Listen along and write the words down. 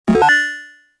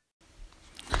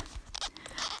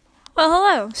Well,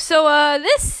 hello. So,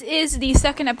 this is the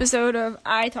second episode of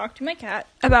I Talk to My Cat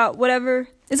about whatever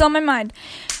is on my mind.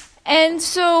 And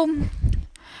so,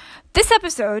 this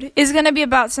episode is going to be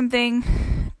about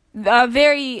something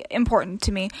very important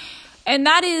to me. And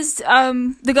that is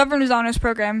the Governor's Honors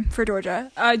Program for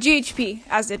Georgia, GHP,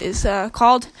 as it is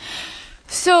called.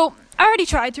 So, I already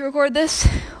tried to record this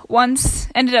once,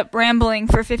 ended up rambling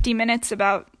for 50 minutes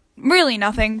about really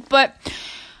nothing, but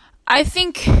I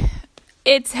think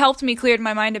it's helped me clear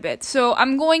my mind a bit. So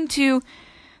I'm going to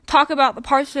talk about the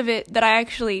parts of it that I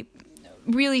actually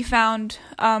really found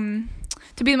to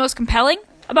be the most compelling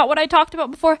about what I talked about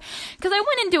before. Because I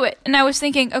went into it and I was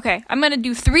thinking, okay, I'm going to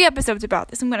do 3 episodes about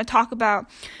this. I'm going to talk about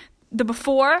the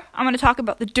before, I'm going to talk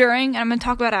about the during, and I'm going to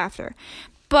talk about after.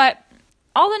 But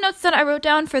all the notes that I wrote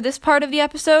down for this part of the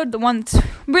episode, the ones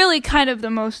really kind of the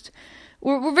most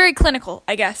were very clinical,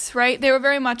 I guess, right? They were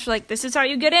very much like, this is how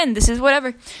you get in, this is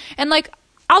whatever. And,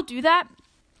 I'll do that.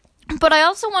 But I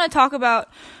also want to talk about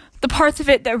the parts of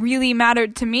it that really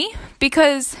mattered to me.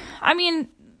 Because,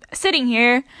 sitting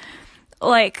here,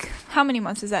 how many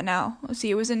months is that now? Let's see,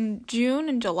 it was in June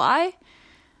and July?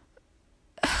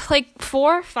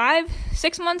 4, 5,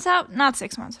 6 months out? Not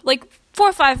 6 months. 4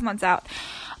 or 5 months out.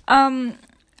 I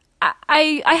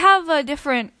have a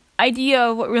different idea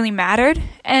of what really mattered,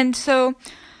 and so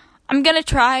I'm gonna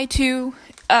try to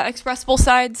express both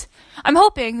sides. I'm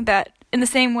hoping that in the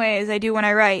same way as I do when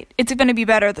I write, it's gonna be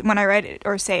better than when I write it,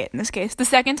 or say it in this case, the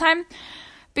second time,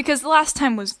 because the last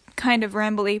time was kind of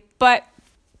rambly, but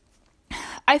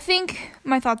I think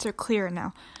my thoughts are clearer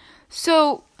now.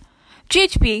 So,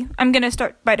 GHP, I'm gonna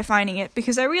start by defining it,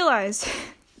 because I realized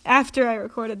after I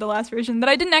recorded the last version that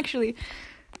I didn't actually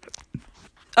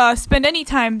spend any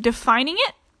time defining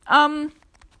it.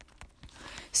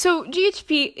 So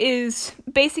GHP is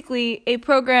basically a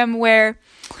program where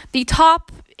the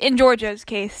top, in Georgia's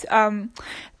case,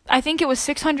 I think it was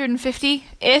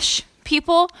 650-ish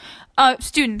people,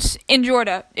 students in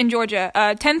Georgia,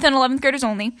 10th and 11th graders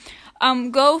only,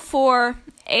 go for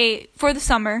the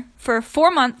summer for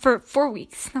 4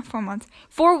 weeks,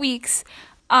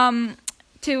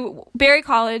 to Berry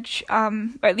College, or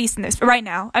at least in this, right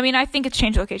now. I think it's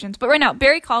changed locations, but right now,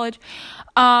 Berry College,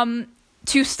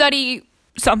 to study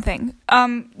something.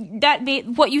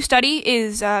 What you study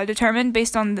is determined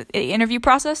based on the interview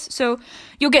process, so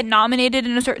you'll get nominated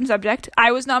in a certain subject.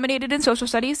 I was nominated in social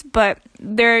studies, but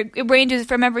it ranges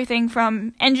from everything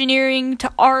from engineering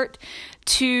to art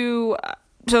to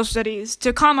social studies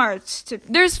to comm arts to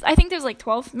I think there's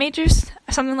 12 majors,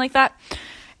 something like that,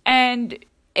 and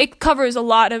it covers a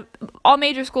lot of all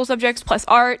major school subjects plus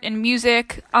art and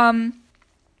music. And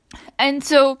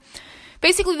so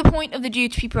basically the point of the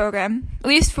GHP program, at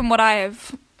least from what I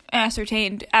have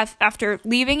ascertained after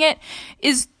leaving it,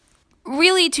 is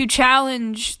really to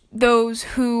challenge those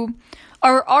who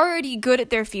are already good at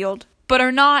their field but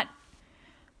are not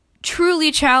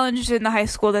truly challenged in the high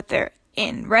school that they're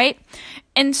in, right?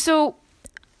 And so,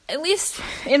 at least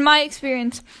in my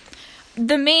experience,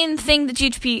 the main thing that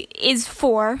GHP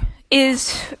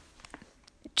is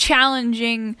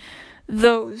challenging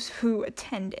those who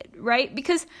attended, right?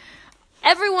 Because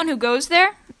everyone who goes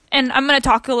there, and I'm going to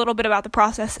talk a little bit about the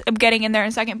process of getting in there in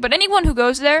a second, but anyone who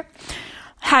goes there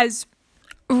has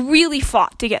really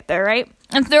fought to get there, right?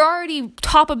 And they're already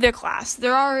top of their class.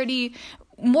 They're already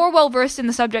more well-versed in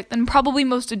the subject than probably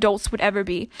most adults would ever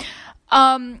be.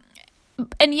 And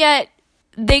yet,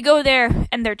 they go there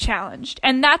and they're challenged.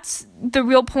 And that's the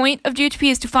real point of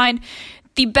GHP, is to find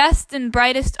the best and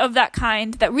brightest of that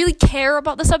kind that really care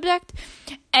about the subject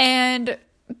and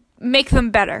make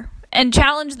them better and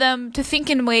challenge them to think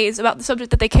in ways about the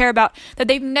subject that they care about that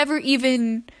they've never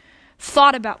even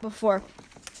thought about before.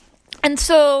 And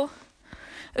so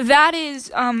that is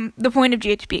the point of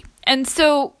GHP. And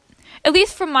so, at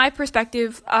least from my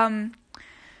perspective,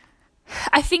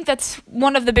 I think that's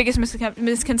one of the biggest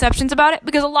misconceptions about it,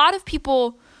 because a lot of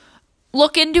people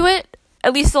look into it,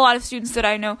 at least a lot of students that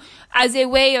I know, as a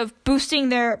way of boosting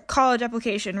their college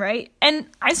application, right? And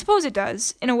I suppose it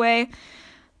does, in a way,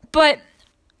 but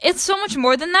it's so much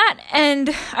more than that,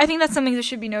 and I think that's something that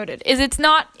should be noted, is it's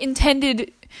not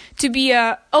intended to be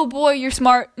oh boy, you're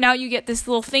smart, now you get this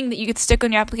little thing that you get to stick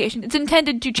on your application. It's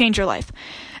intended to change your life.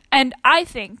 And I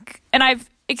think, and I've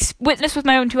witnessed with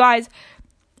my own 2 eyes,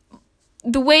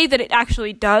 the way that it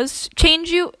actually does change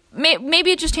you,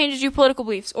 maybe it just changes your political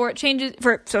beliefs, or it changes,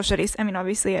 for social studies,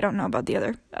 obviously I don't know about the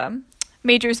other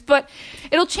majors, but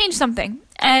it'll change something.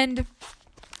 And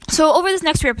so over this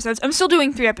next 3 episodes, I'm still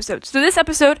doing 3 episodes. So this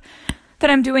episode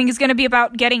that I'm doing is going to be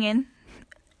about getting in,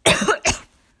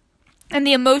 and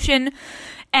the emotion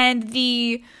and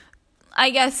the I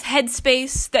guess,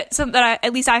 headspace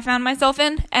at least I found myself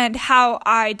in and how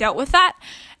I dealt with that.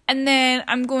 And then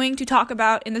I'm going to talk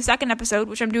about in the second episode,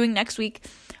 which I'm doing next week,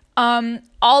 all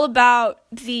about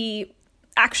the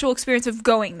actual experience of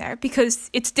going there, because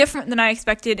it's different than I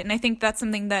expected. And I think that's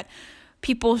something that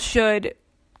people should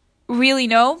really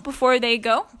know before they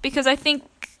go, because I don't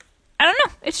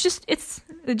know, it's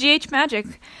the GH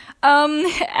magic.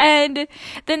 And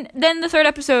then the third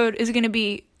episode is going to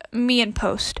be me in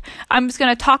post. I'm just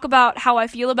going to talk about how I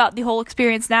feel about the whole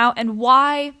experience now and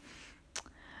why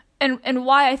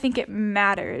I think it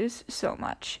matters so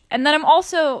much. And then I'm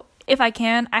also, if I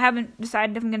can, I haven't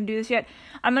decided if I'm going to do this yet,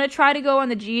 I'm going to try to go on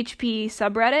the GHP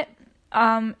subreddit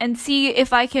and see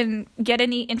if I can get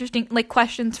any interesting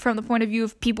questions from the point of view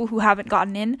of people who haven't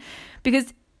gotten in,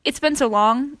 because it's been so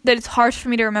long that it's hard for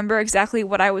me to remember exactly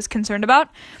what I was concerned about.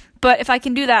 But if I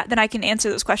can do that, then I can answer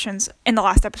those questions in the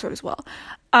last episode as well.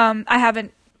 I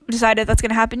haven't decided that's going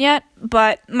to happen yet,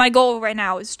 but my goal right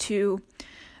now is to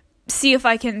see if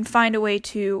I can find a way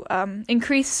to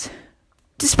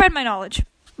to spread my knowledge,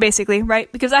 basically,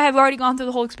 right? Because I have already gone through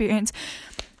the whole experience.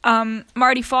 I'm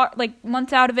already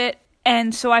months out of it,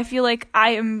 and so I feel like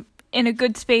I am in a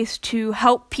good space to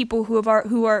help people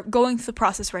who are going through the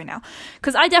process right now.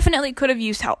 Because I definitely could have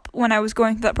used help when I was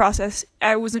going through that process.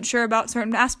 I wasn't sure about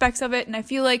certain aspects of it, and I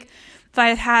feel like if I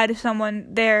had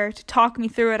someone there to talk me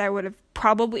through it, it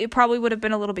probably would have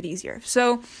been a little bit easier.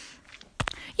 So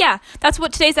yeah, that's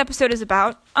what today's episode is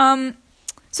about.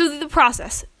 So the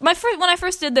process. When I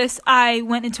first did this, I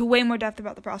went into way more depth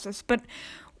about the process, but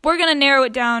we're gonna narrow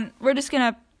it down. We're just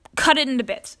gonna cut it into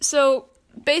bits. So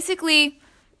basically,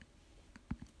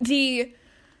 the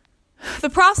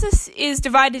process is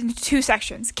divided into two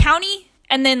sections: county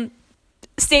and then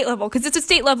state level, because it's a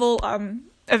state level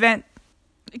event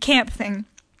camp thing.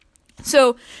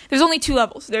 So there's only two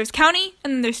levels. There's county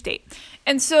and then there's state.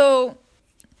 And so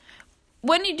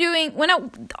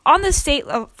on the state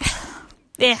level,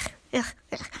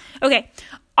 okay,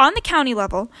 on the county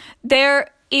level,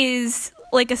 there is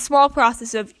a small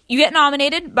process of you get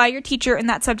nominated by your teacher in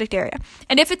that subject area.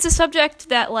 And if it's a subject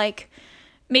that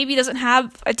maybe doesn't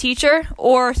have a teacher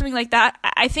or something like that,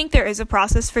 I think there is a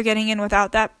process for getting in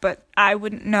without that, but I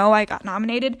wouldn't know I got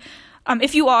nominated.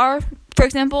 If you are, for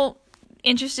example,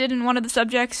 interested in one of the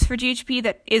subjects for GHP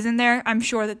that isn't there, I'm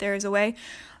sure that there is a way.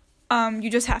 You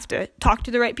just have to talk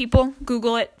to the right people,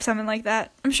 Google it, something like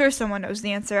that. I'm sure someone knows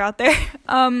the answer out there.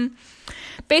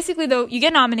 Basically, though, you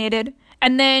get nominated,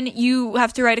 and then you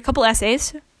have to write a couple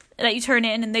essays that you turn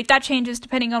in, and that changes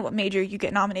depending on what major you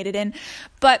get nominated in.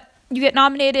 But you get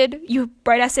nominated, you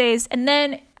write essays, and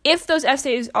then if those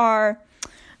essays are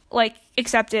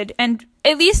accepted, and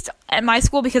at least at my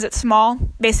school, because it's small,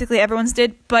 basically everyone's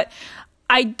did, but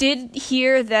I did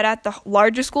hear that at the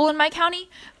larger school in my county,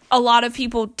 a lot of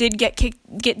people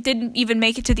didn't even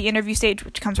make it to the interview stage,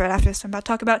 which comes right after this I'm about to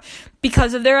talk about,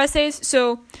 because of their essays.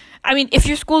 So, I mean, if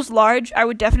your school's large, I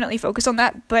would definitely focus on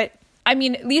that, but I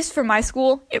mean, at least for my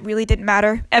school, it really didn't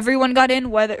matter. Everyone got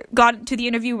to the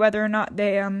interview, whether or not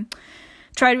they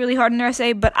tried really hard in their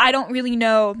essay, but I don't really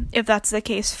know if that's the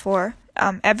case for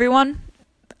everyone.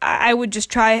 I would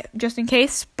just try just in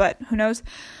case, but who knows.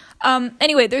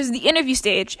 Anyway, there's the interview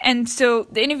stage, and so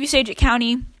the interview stage at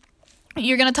county,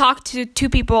 you're going to talk to two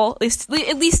people,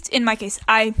 at least in my case.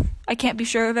 I can't be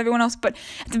sure of everyone else, but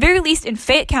at the very least in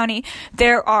Fayette County,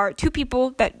 there are two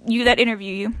people that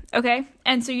interview you, okay?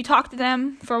 And so you talk to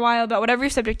them for a while about whatever your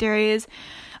subject area is.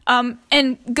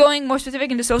 And going more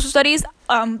specific into social studies,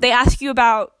 they ask you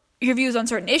about your views on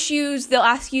certain issues. They'll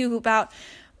ask you about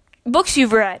books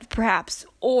you've read, perhaps,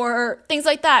 or things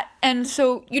like that. And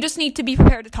so you just need to be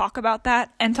prepared to talk about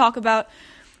that and talk about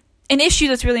an issue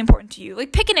that's really important to you.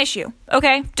 Pick an issue,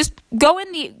 okay? Just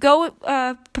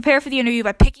prepare for the interview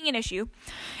by picking an issue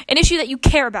that you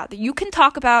care about, that you can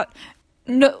talk about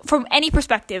from any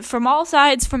perspective, from all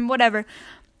sides, from whatever,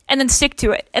 and then stick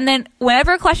to it. And then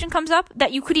whenever a question comes up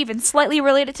that you could even slightly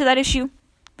relate it to that issue,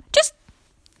 just,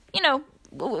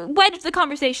 wedge the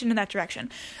conversation in that direction.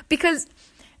 Because,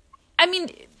 I mean,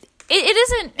 it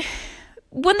isn't,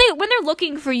 when they're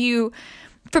looking for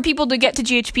people to get to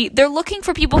GHP, they're looking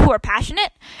for people who are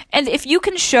passionate. And if you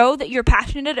can show that you're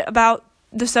passionate about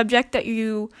the subject that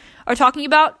you are talking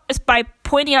about, just by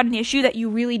pointing out an issue that you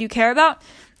really do care about,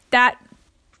 that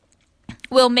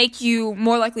will make you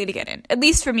more likely to get in. At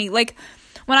least for me.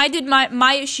 When I did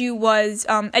my issue was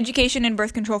education and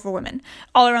birth control for women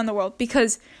all around the world,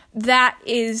 because that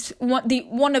is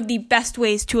one of the best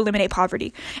ways to eliminate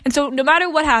poverty. And so no matter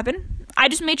what happened, I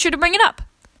just made sure to bring it up.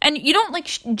 And you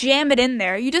don't jam it in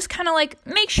there. You just kind of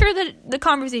make sure that the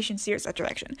conversation steers that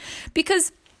direction.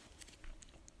 Because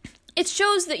it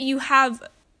shows that you have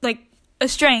like a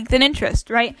strength and interest,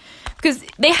 right? Because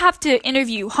they have to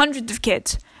interview hundreds of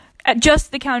kids at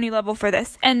just the county level for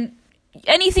this, and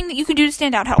anything that you can do to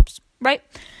stand out helps, right?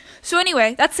 So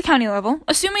anyway, that's the county level.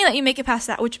 Assuming that you make it past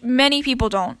that, which many people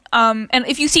don't. And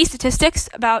if you see statistics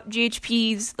about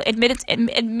GHP's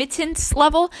admittance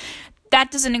level,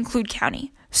 that doesn't include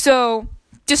county. So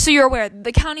just so you're aware,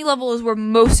 the county level is where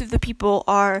most of the people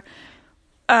are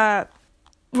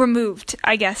removed,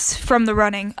 I guess, from the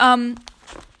running.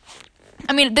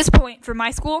 I mean, at this point, for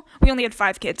my school, we only had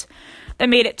 5 kids that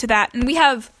made it to that. And we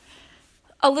have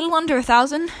a little under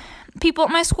 1,000 people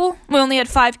at my school. We only had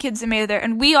 5 kids that made it there.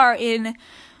 And we are in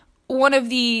one of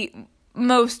the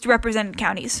most represented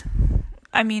counties.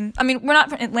 I mean, we're not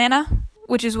from Atlanta,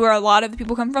 which is where a lot of the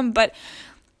people come from. But,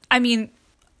 I mean,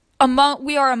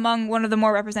 we are among one of the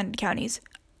more represented counties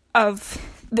of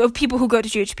people who go to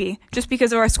GHP, just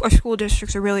because our school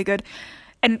districts are really good.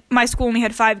 And my school only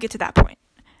had 5 get to that point.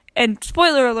 And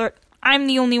spoiler alert, I'm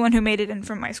the only one who made it in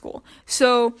from my school.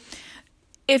 So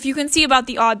if you can see about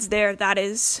the odds there, that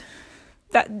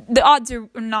the odds are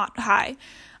not high.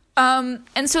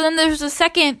 And so then there's the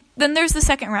second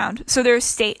round. So there's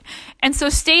state. And so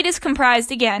state is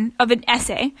comprised again of an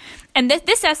essay. And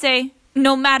this essay,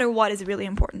 no matter what, is really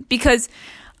important, because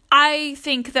I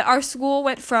think that our school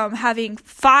went from having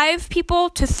 5 people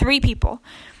to 3 people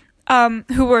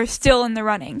who were still in the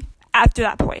running after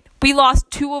that point. We lost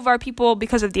 2 of our people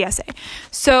because of the essay.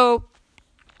 So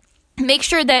make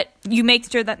that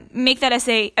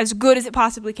essay as good as it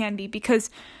possibly can be, because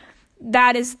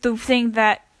that is the thing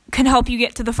that can help you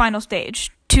get to the final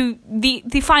stage, to the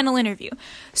final interview.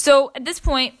 So at this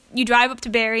point, you drive up to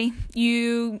Barry,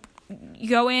 you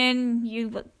go in,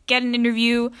 you get an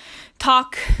interview,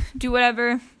 talk, do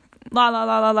whatever,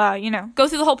 go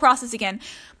through the whole process again.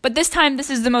 But this time, this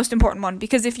is the most important one,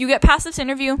 because if you get past this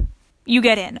interview, you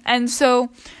get in. And so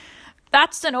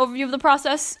that's an overview of the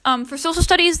process. For social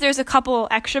studies, there's a couple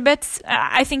extra bits.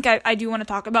 I think I do want to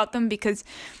talk about them, because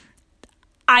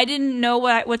I didn't know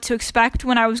what to expect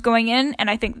when I was going in, and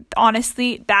I think,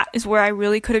 honestly, that is where I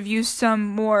really could have used some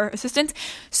more assistance.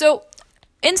 So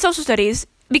in social studies,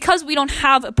 because we don't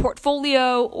have a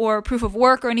portfolio or proof of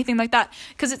work or anything like that,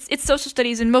 because it's social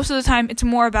studies, and most of the time it's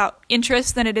more about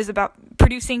interest than it is about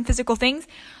producing physical things,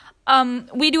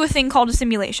 we do a thing called a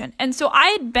simulation. And so I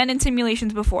had been in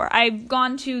simulations before. I've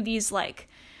gone to these,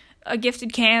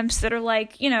 gifted camps that are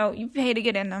you pay to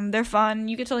get in them. They're fun.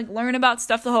 You get to, learn about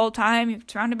stuff the whole time. You're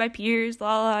surrounded by peers,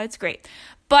 it's great.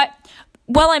 But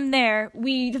while I'm there,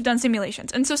 we have done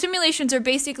simulations. And so simulations are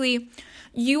basically,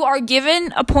 you are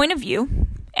given a point of view,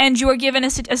 and you are given a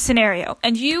scenario.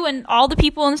 And you and all the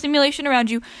people in the simulation around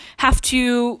you have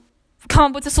to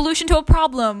come up with a solution to a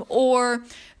problem, or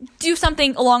do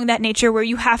something along that nature, where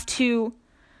you have to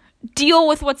deal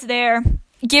with what's there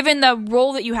given the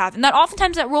role that you have. And that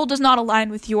oftentimes that role does not align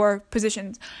with your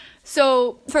positions.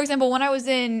 So, for example, when I went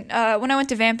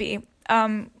to Vampy,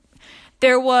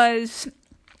 there was,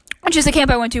 which is a camp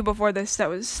I went to before this, that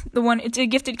was the one, it's a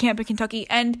gifted camp in Kentucky.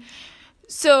 And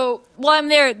so while I'm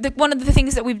there, one of the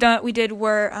things that we did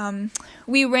were,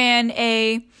 we ran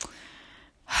a,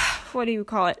 what do you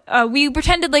call it? We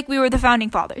pretended like we were the founding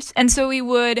fathers. And so we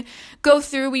would go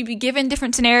through, we'd be given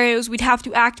different scenarios, we'd have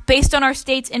to act based on our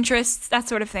state's interests, that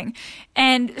sort of thing.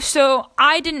 And so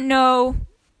I didn't know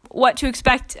what to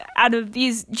expect out of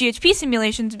these GHP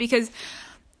simulations, because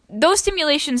those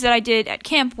simulations that I did at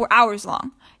camp were hours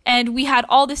long. And we had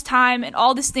all this time and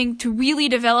all this thing to really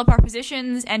develop our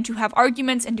positions and to have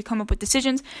arguments and to come up with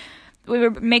decisions. We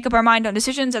would make up our mind on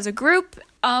decisions as a group.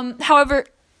 However,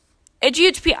 at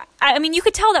GHP, I mean, you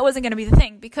could tell that wasn't going to be the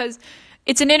thing, because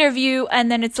it's an interview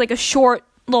and then it's a short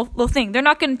little thing. They're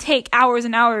not going to take hours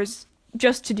and hours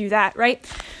just to do that, right?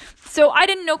 So I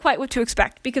didn't know quite what to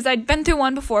expect, because I'd been through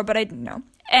one before, but I didn't know.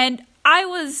 And I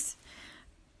was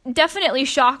definitely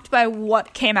shocked by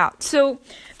what came out. So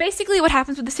basically what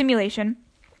happens with the simulation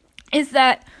is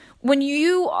that when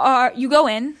you go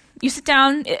in, you sit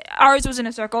down, ours was in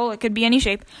a circle, it could be any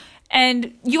shape,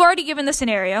 and you've already given the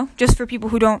scenario, just for people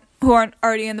who aren't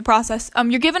already in the process.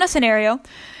 You're given a scenario,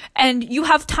 and you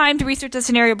have time to research the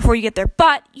scenario before you get there,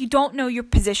 but you don't know your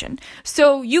position.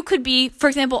 So you could be, for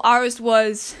example, ours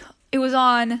was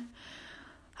on,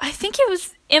 I think it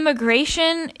was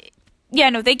immigration. Yeah,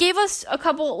 no, they gave us a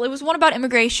couple. It was one about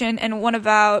immigration and one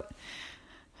about,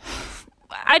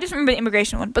 I just remember the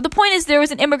immigration one. But the point is, there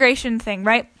was an immigration thing,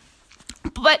 right?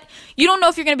 But you don't know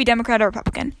if you're going to be Democrat or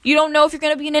Republican. You don't know if you're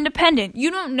going to be an independent. You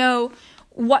don't know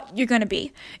what you're going to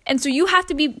be. And so you have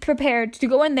to be prepared to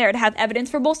go in there to have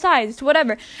evidence for both sides, to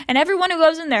whatever. And everyone who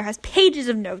goes in there has pages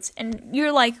of notes. And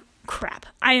you're like, crap.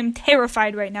 I am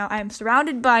terrified right now. I am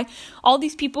surrounded by all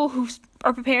these people who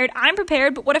are prepared. I'm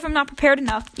prepared, but what if I'm not prepared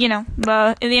enough? You know,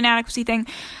 the inadequacy thing.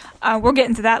 We'll get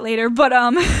into that later. But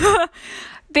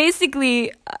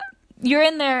basically, you're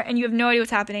in there and you have no idea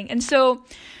what's happening. And so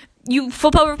you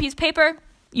flip over a piece of paper,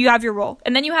 you have your roll.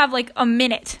 And then you have like a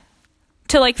minute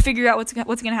to like figure out what's going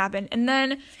to happen. And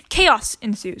then chaos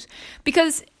ensues.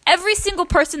 Because every single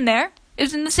person there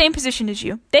is in the same position as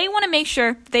you. They want to make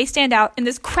sure they stand out in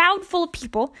this crowd full of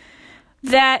people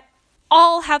that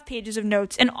all have pages of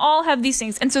notes and all have these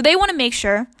things. And so they want to make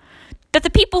sure that the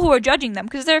people who are judging them,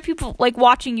 because there are people like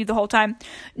watching you the whole time,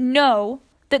 know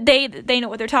that they know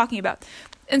what they're talking about.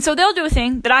 And so they'll do a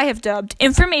thing that I have dubbed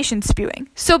information spewing.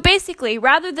 So basically,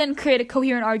 rather than create a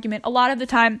coherent argument, a lot of the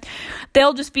time,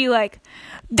 they'll just be like,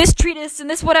 this treatise and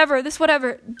this whatever, this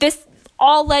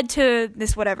all led to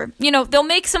this whatever. You know, they'll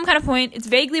make some kind of point. It's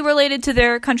vaguely related to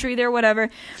their country, their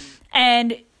whatever.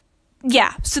 And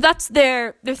yeah, so that's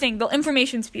their thing. They'll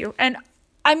information spew. And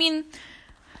I mean,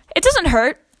 it doesn't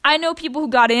hurt. I know people who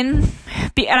got in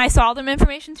and I saw them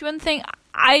information spewing the thing.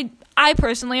 I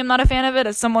personally am not a fan of it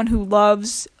as someone who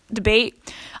loves debate.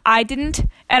 I didn't,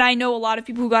 and I know a lot of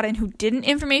people who got in who didn't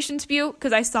information spew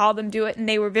because I saw them do it and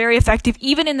they were very effective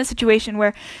even in the situation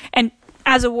where, and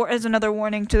as another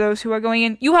warning to those who are going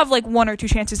in, you have like 1 or 2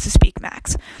 chances to speak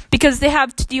max because they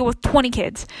have to deal with 20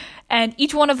 kids and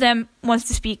each one of them wants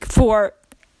to speak for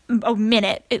a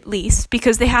minute at least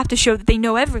because they have to show that they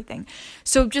know everything.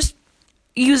 So just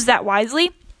use that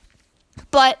wisely.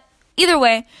 But either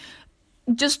way,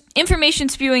 just information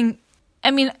spewing, I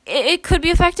mean, it could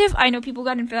be effective. I know people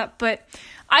got in for that, but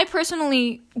I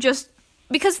personally just,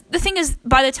 because the thing is,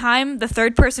 by the time the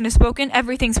third person has spoken,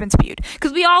 everything's been spewed.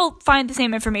 Because we all find the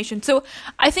same information. So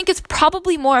I think it's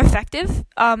probably more effective,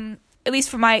 at least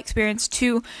from my experience,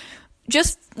 to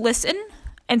just listen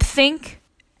and think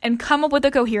and come up with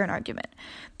a coherent argument.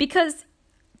 Because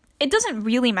it doesn't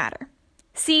really matter.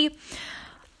 See,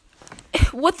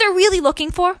 what they're really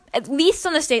looking for, at least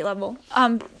on the state level,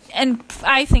 and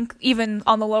I think even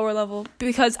on the lower level,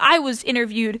 because I was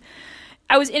interviewed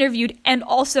and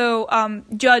also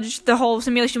judged. The whole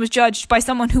simulation was judged by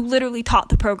someone who literally taught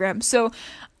the program. So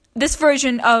this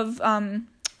version of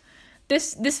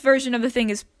this version of the thing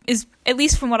is at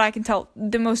least from what I can tell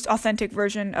the most authentic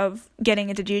version of getting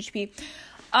into GHP.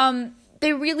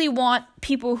 They really want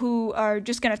people who are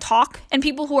just going to talk and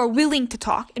people who are willing to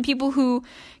talk and people who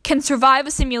can survive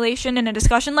a simulation and a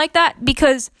discussion like that,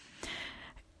 because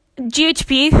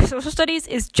GHP, social studies,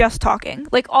 is just talking.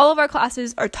 Like, all of our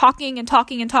classes are talking and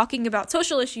talking and talking about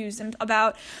social issues and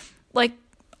about, like,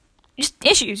 just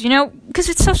issues, you know, because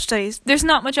it's social studies. There's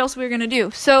not much else we're going to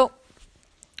do. So,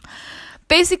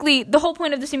 basically, the whole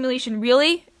point of the simulation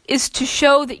really is to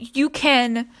show that you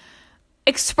can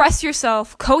express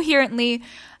yourself coherently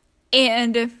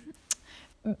and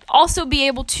also be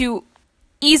able to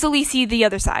easily see the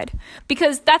other side,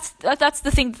 because that's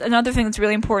the thing. Another thing that's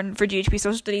really important for GHP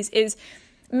social studies is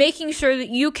making sure that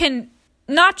you can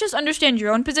not just understand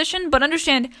your own position, but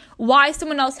understand why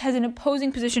someone else has an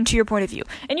opposing position to your point of view.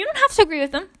 And you don't have to agree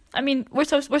with them. I mean, we're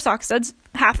sock studs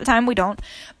half the time. We don't,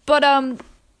 but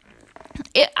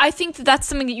I think that's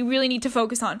something that you really need to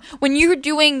focus on when you're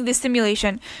doing this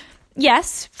simulation.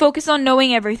 Yes, focus on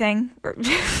knowing everything, or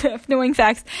knowing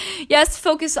facts. Yes,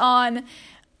 focus on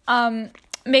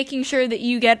making sure that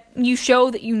you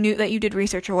show that you knew, that you did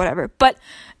research or whatever. But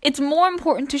it's more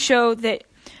important to show that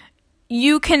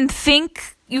you can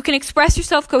think, you can express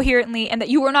yourself coherently, and that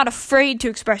you are not afraid to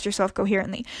express yourself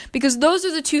coherently. Because those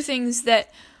are the two things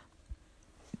that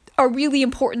are really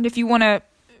important if you want to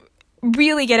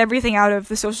really get everything out of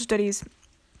the social studies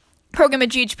program at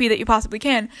GHP that you possibly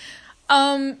can.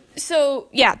 So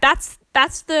yeah, that's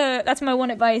my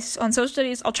one advice on social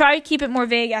studies. I'll try to keep it more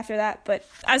vague after that, but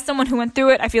as someone who went through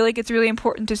it, I feel like it's really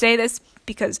important to say this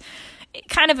because it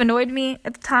kind of annoyed me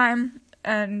at the time,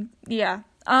 and yeah.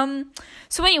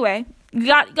 So anyway, you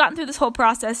gotten through this whole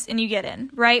process and you get in,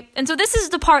 right? And so this is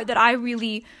the part that I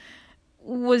really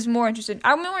was more interested in.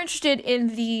 I'm more interested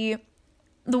in the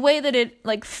way that it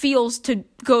like feels to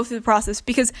go through the process,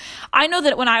 because I know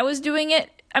that when I was doing it,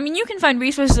 I mean, you can find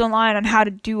resources online on how to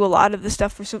do a lot of the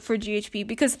stuff for GHP,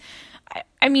 because,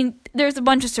 I mean, there's a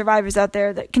bunch of survivors out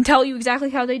there that can tell you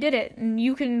exactly how they did it, and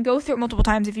you can go through it multiple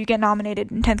times if you get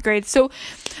nominated in 10th grade. So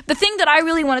the thing that I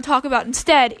really want to talk about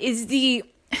instead is the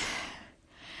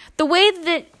way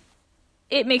that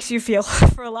it makes you feel,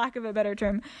 for lack of a better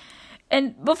term.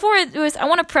 And before I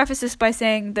want to preface this by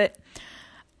saying that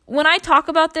when I talk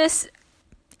about this,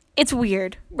 it's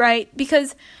weird, right?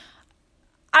 Because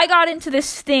I got into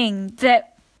this thing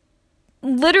that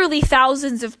literally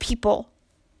thousands of people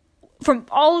from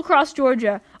all across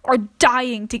Georgia are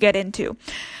dying to get into.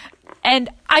 And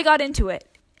I got into it.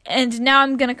 And now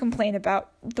I'm going to complain about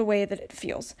the way that it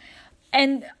feels.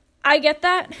 And I get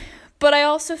that, but I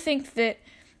also think that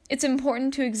it's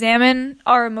important to examine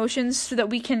our emotions so that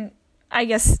we can, I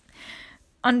guess,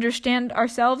 understand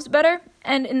ourselves better,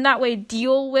 and in that way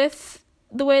deal with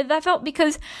the way that felt.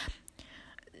 Because,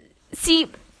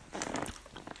 see,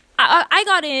 I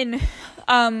got in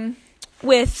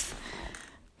with...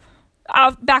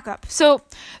 back up. So,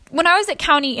 when I was at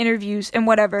county interviews and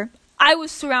whatever, I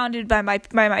was surrounded by my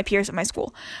peers at my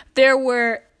school. There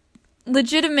were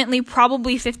legitimately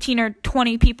probably 15 or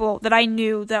 20 people that I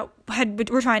knew that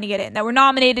were trying to get in, that were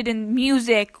nominated in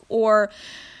music or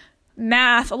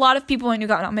math. A lot of people I knew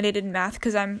got nominated in math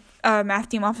because I'm a math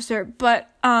team officer, but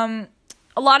a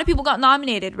lot of people got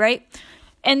nominated, right?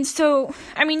 And so,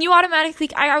 I mean, you automatically,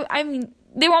 I mean,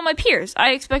 they were all my peers.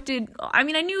 I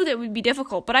knew that it would be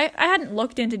difficult, but I hadn't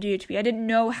looked into GHB. I didn't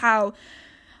know how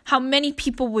many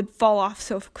people would fall off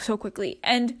so quickly.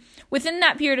 And within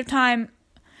that period of time,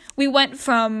 we went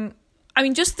from,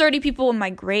 just 30 people in my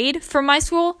grade from my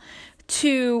school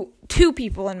to 2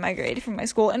 people in my grade from my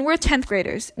school. And we're 10th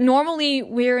graders. Normally,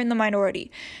 we're in the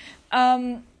minority.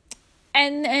 And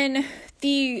then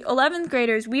the 11th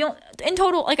graders, in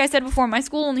total, like I said before, my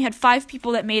school only had 5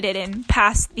 people that made it in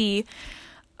past the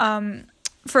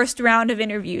first round of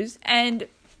interviews. And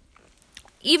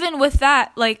even with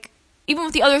that, even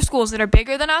with the other schools that are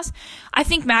bigger than us, I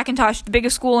think McIntosh, the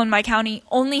biggest school in my county,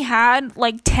 only had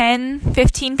 10,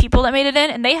 15 people that made it in,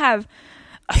 and they have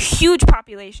a huge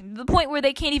population, to the point where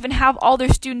they can't even have all their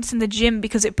students in the gym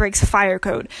because it breaks fire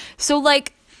code. So,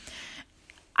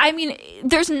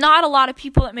 there's not a lot of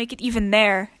people that make it even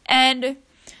there. And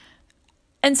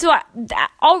so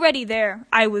already there,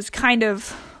 I was kind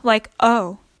of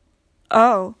oh.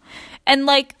 And,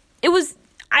 it was...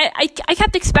 I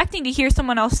kept expecting to hear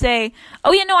someone else say,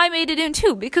 oh, yeah, no, I made it in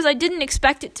too, because I didn't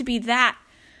expect it to be that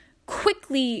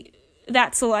quickly,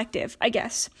 that selective, I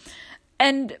guess.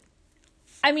 And,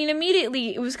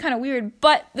 immediately it was kind of weird,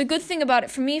 but the good thing about it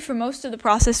for me, for most of the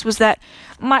process, was that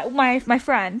my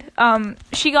friend,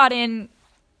 she got in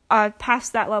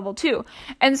past that level too.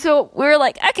 And so we were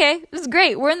like, okay, this is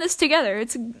great. We're in this together.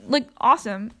 It's,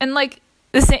 awesome. And,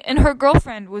 the same, and her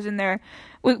girlfriend was in there,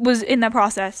 was in that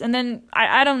process. And then,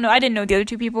 I don't know, I didn't know the other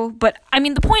 2 people, but,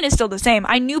 the point is still the same.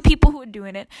 I knew people who were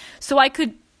doing it, so I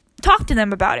could talk to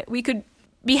them about it. We could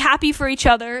be happy for each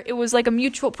other. It was a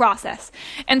mutual process.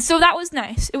 And so that was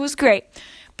nice. It was great.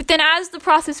 But then as the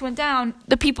process went down,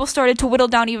 the people started to whittle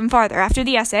down even farther. After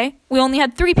the essay, we only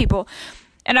had 3 people.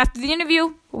 And after the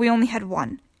interview, we only had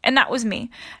 1. And that was me.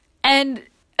 And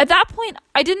at that point,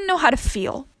 I didn't know how to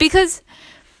feel. Because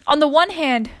on the one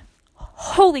hand,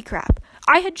 holy crap,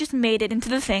 I had just made it into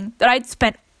the thing that I'd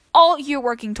spent all year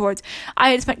working towards. I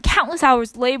had spent countless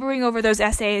hours laboring over those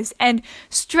essays and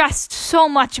stressed so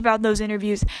much about those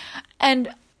interviews.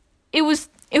 And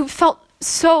it felt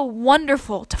so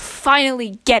wonderful to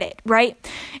finally get it, right?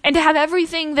 And to have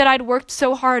everything that I'd worked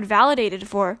so hard validated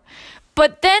for.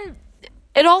 But then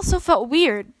it also felt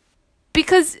weird,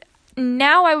 because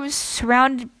now I was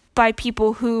surrounded by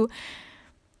people who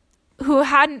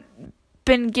hadn't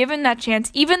been given that chance,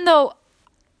 even though,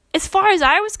 as far as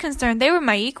I was concerned, they were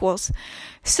my equals.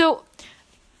 So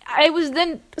I was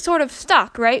then sort of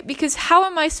stuck, right? Because how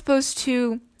am I supposed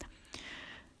to...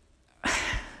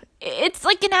 It's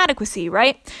inadequacy,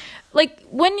 right?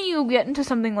 When you get into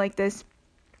something like this,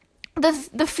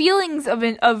 the feelings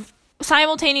of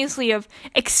simultaneously of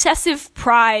excessive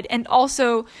pride and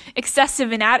also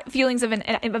excessive feelings of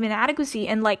inadequacy,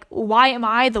 and why am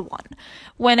I the one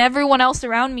when everyone else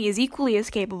around me is equally as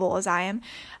capable as I am?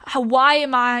 Why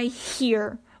am I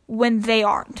here when they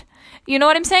aren't? You know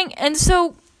what I'm saying? And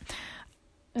so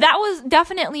that was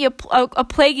definitely a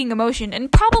plaguing emotion,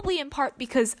 and probably in part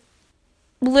because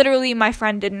literally my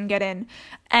friend didn't get in.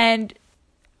 And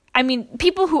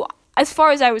people who, as far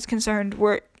as I was concerned,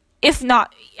 were, if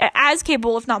not as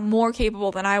capable, if not more capable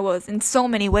than I was in so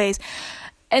many ways.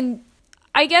 And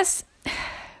I guess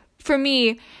for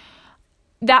me,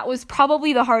 that was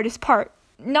probably the hardest part.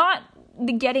 Not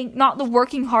the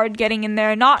working hard getting in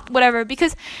there, not whatever,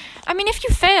 because if you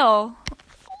fail,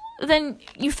 then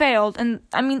you failed. And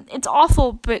it's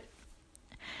awful, but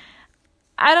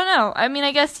I don't know.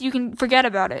 I guess you can forget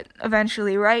about it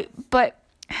eventually, right? But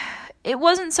it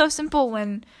wasn't so simple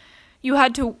when you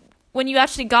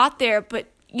actually got there, but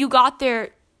you got there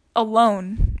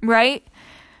alone, right?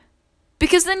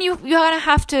 Because then you gotta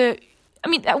have to,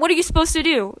 what are you supposed to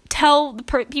do? Tell the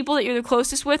people that you're the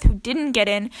closest with who didn't get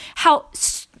in how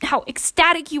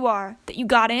ecstatic you are that you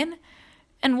got in?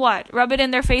 and what? Rub it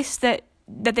in their face that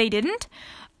they didn't?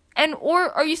 And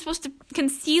or are you supposed to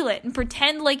conceal it and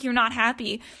pretend like you're not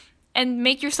happy and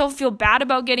make yourself feel bad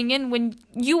about getting in when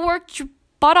you worked your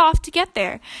butt off to get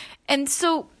there? And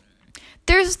so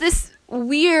there's this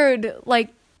weird, like,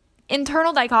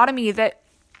 internal dichotomy that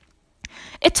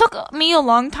it took me a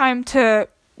long time to,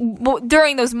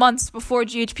 during those months before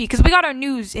GHP, because we got our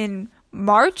news in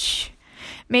March,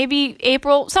 maybe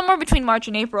April, somewhere between March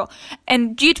and April,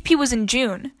 and GHP was in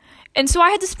June. And so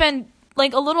I had to spend,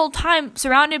 like, a little time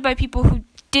surrounded by people who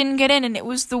didn't get in, and it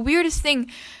was the weirdest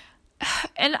thing.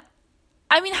 And,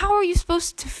 I mean, how are you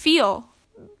supposed to feel?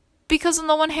 Because on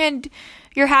the one hand,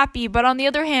 you're happy, but on the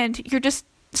other hand, you're just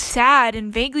sad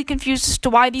and vaguely confused as to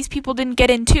why these people didn't get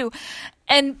in too.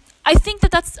 And I think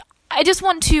I just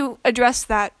want to address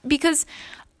that, because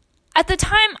at the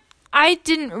time, I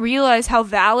didn't realize how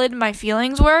valid my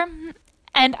feelings were,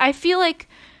 and I feel like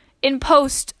in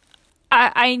post,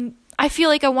 I feel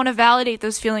like I want to validate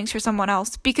those feelings for someone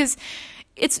else, because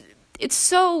it's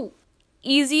so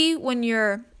easy when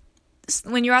you're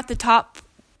at the top,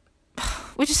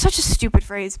 which is such a stupid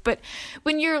phrase, but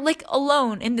when you're, like,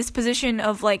 alone in this position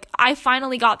of, like, I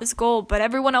finally got this goal, but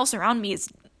everyone else around me is,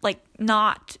 like,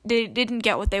 they didn't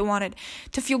get what they wanted,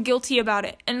 to feel guilty about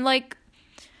it. And, like,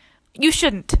 you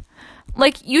shouldn't.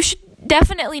 Like, you should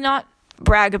definitely not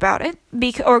brag about it,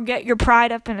 or get your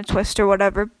pride up in a twist or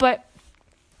whatever, but,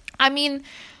 I mean,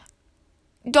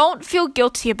 don't feel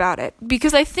guilty about it,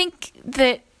 because I think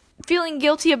that feeling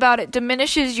guilty about it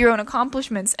diminishes your own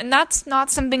accomplishments, and that's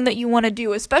not something that you want to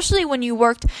do, especially when you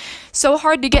worked so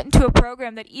hard to get into a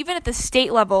program that even at the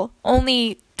state level,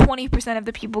 only 20% of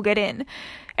the people get in.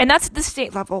 And that's at the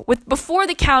state level, before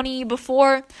the county,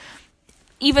 before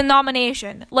even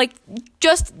nomination, like,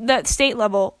 just that state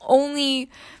level,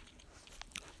 only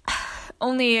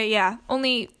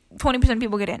 20% of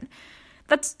people get in.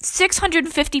 That's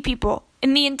 650 people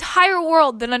in the entire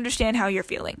world that understand how you're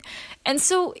feeling. And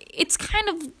so it's kind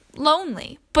of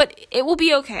lonely, but it will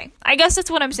be okay. I guess that's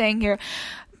what I'm saying here.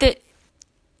 That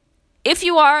if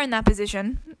you are in that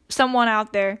position, someone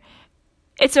out there,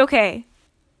 it's okay.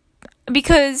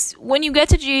 Because when you get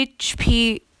to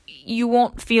GHP, you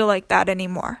won't feel like that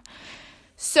anymore.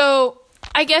 So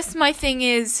I guess my thing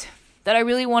is that I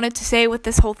really wanted to say with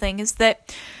this whole thing is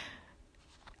that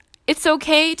it's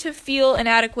okay to feel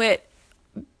inadequate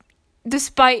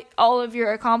despite all of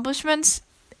your accomplishments.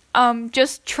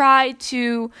 Just try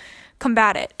to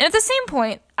combat it. And at the same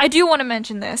point, I do want to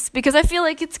mention this because I feel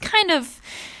like it's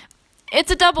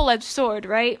a double-edged sword,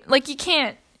 right? Like, you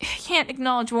can't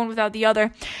acknowledge one without the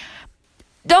other.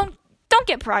 Don't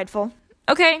get prideful,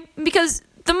 okay? Because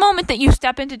the moment that you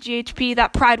step into GHP,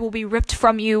 that pride will be ripped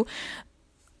from you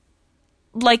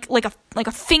like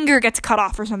a finger gets cut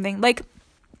off or something. Like,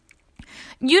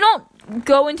 you don't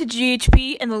go into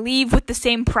GHP and leave with the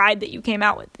same pride that you came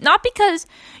out with. Not because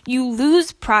you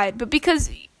lose pride, but because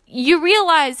you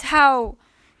realize how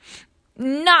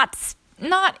not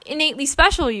innately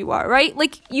special you are, right?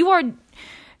 Like, you are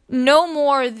no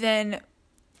more than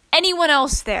anyone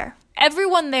else there.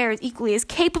 Everyone there is equally as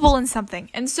capable in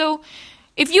something. And so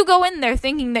if you go in there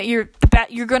thinking that you're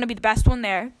going to be the best one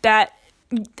there, that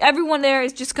everyone there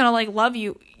is just going to, like, love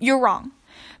you, you're wrong.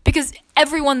 Because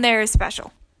everyone there is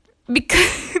special.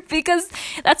 Because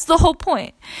that's the whole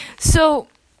point. So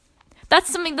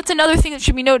that's another thing that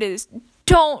should be noted is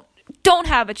don't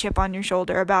have a chip on your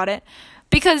shoulder about it.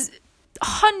 Because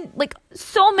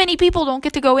so many people don't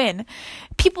get to go in.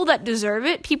 People that deserve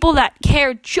it, people that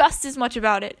care just as much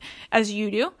about it as you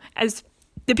do, as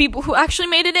the people who actually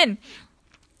made it in.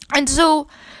 And so,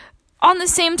 on the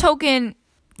same token,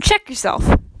 check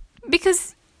yourself.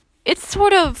 Because it's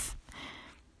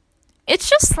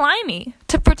just slimy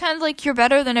to pretend like you're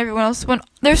better than everyone else when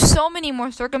there's so many more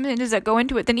circumstances that go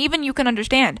into it than even you can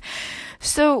understand.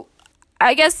 So,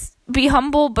 I guess be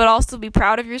humble, but also be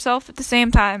proud of yourself at the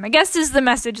same time. I guess is the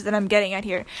message that I'm getting at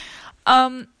here.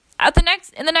 In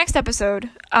the next episode,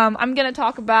 I'm gonna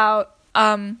talk about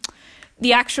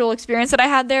the actual experience that I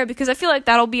had there because I feel like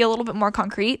that'll be a little bit more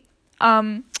concrete.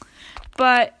 But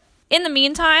in the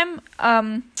meantime,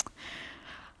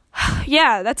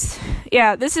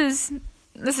 this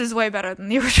is way better than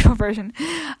the original version.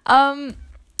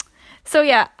 So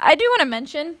yeah, I do want to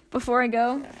mention before I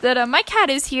go that my cat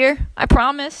is here. I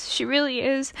promise, she really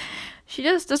is. She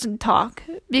just doesn't talk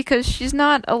because she's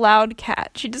not a loud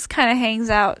cat. She just kind of hangs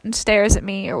out and stares at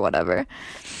me or whatever.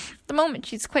 At the moment,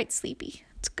 she's quite sleepy.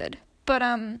 It's good. But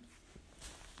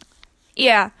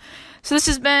yeah. So this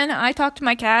has been I talk to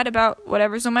my cat about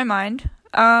whatever's on my mind.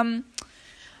 Yeah,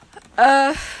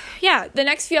 the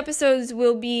next few episodes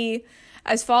will be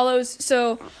as follows.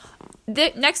 So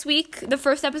next week, the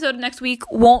first episode of next week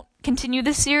won't continue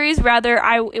this series. Rather,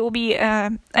 it will be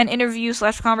an interview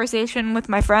 / conversation with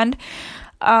my friend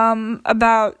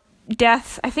about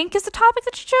death, I think is the topic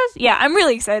that she chose. Yeah, I'm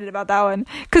really excited about that one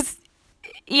because,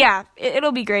 yeah,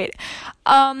 it'll be great.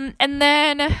 And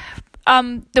then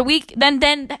the week,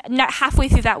 then halfway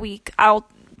through that week, I'll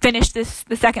finish the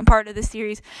second part of the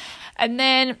series, and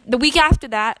then the week after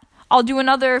that, I'll do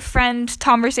another friend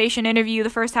conversation interview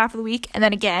the first half of the week, and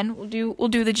then again we'll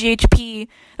do the GHP,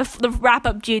 the wrap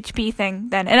up GHP thing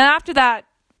then, and then after that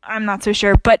I'm not so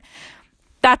sure, but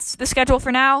that's the schedule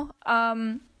for now.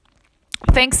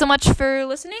 Thanks so much for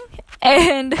listening,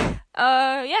 and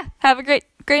yeah, have a great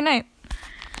night.